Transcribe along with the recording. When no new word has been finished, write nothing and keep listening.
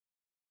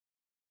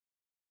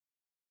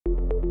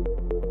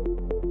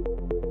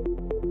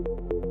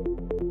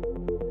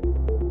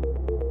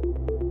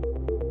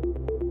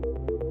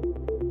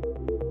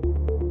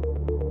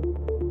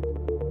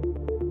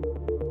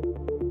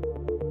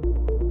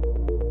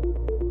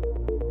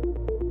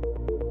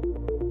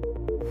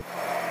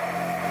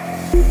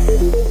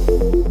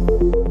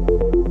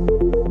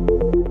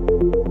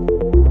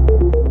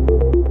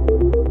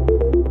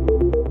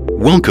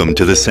Welcome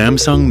to the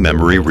Samsung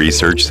Memory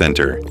Research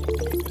Center.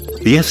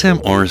 The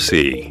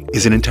SMRC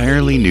is an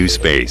entirely new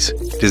space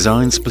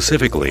designed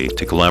specifically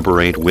to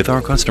collaborate with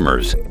our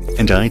customers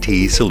and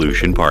IT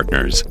solution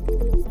partners.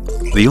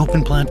 The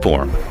open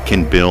platform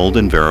can build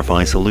and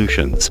verify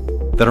solutions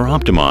that are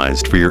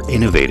optimized for your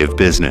innovative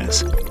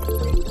business.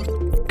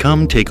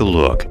 Come take a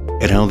look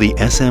at how the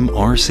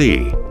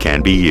SMRC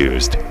can be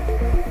used.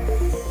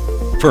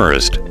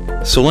 First,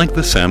 select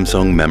the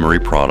Samsung memory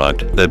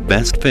product that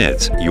best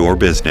fits your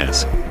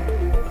business.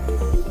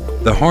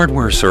 The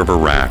hardware server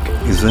rack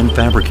is then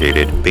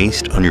fabricated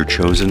based on your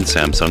chosen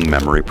Samsung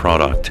memory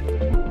product.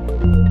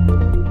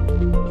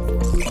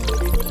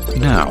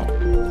 Now,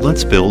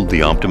 let's build the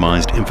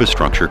optimized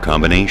infrastructure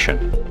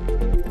combination.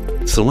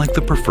 Select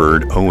the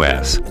preferred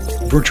OS,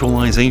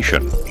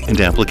 virtualization, and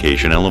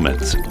application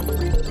elements.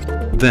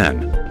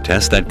 Then,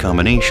 test that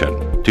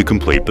combination to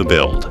complete the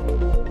build.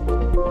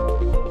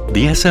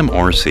 The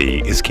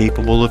SMRC is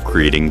capable of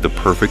creating the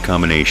perfect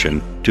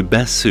combination to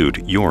best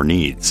suit your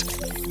needs.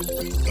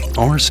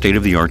 Our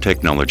state-of-the-art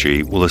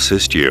technology will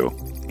assist you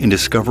in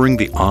discovering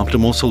the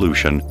optimal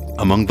solution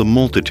among the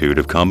multitude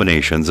of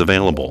combinations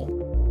available.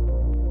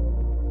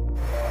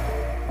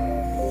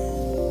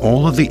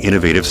 All of the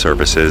innovative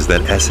services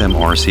that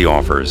SMRC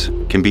offers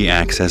can be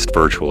accessed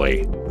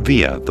virtually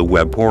via the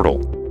web portal.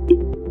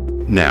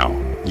 Now,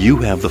 you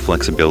have the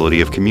flexibility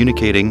of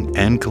communicating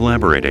and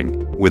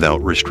collaborating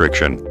without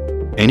restriction,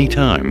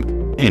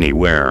 anytime,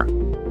 anywhere.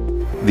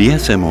 The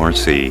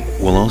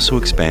SMRC will also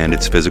expand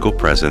its physical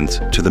presence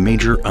to the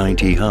major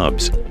IT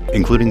hubs,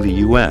 including the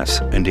US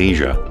and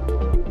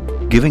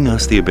Asia, giving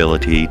us the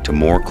ability to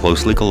more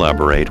closely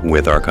collaborate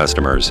with our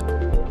customers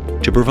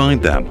to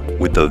provide them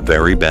with the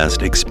very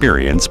best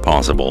experience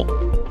possible.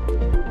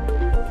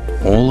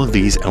 All of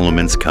these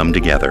elements come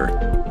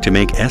together to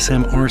make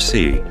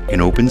SMRC an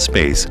open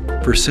space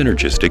for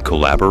synergistic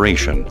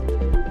collaboration.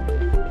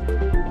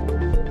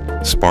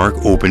 Spark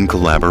open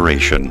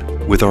collaboration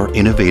with our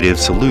innovative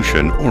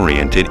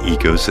solution-oriented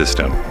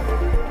ecosystem.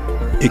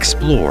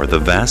 Explore the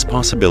vast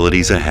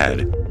possibilities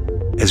ahead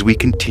as we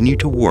continue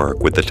to work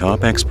with the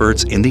top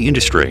experts in the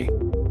industry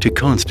to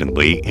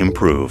constantly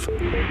improve.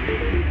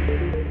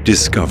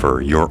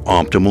 Discover your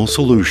optimal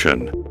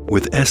solution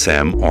with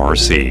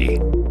SMRC.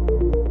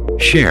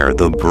 Share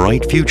the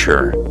bright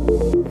future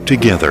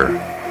together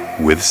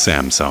with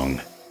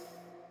Samsung.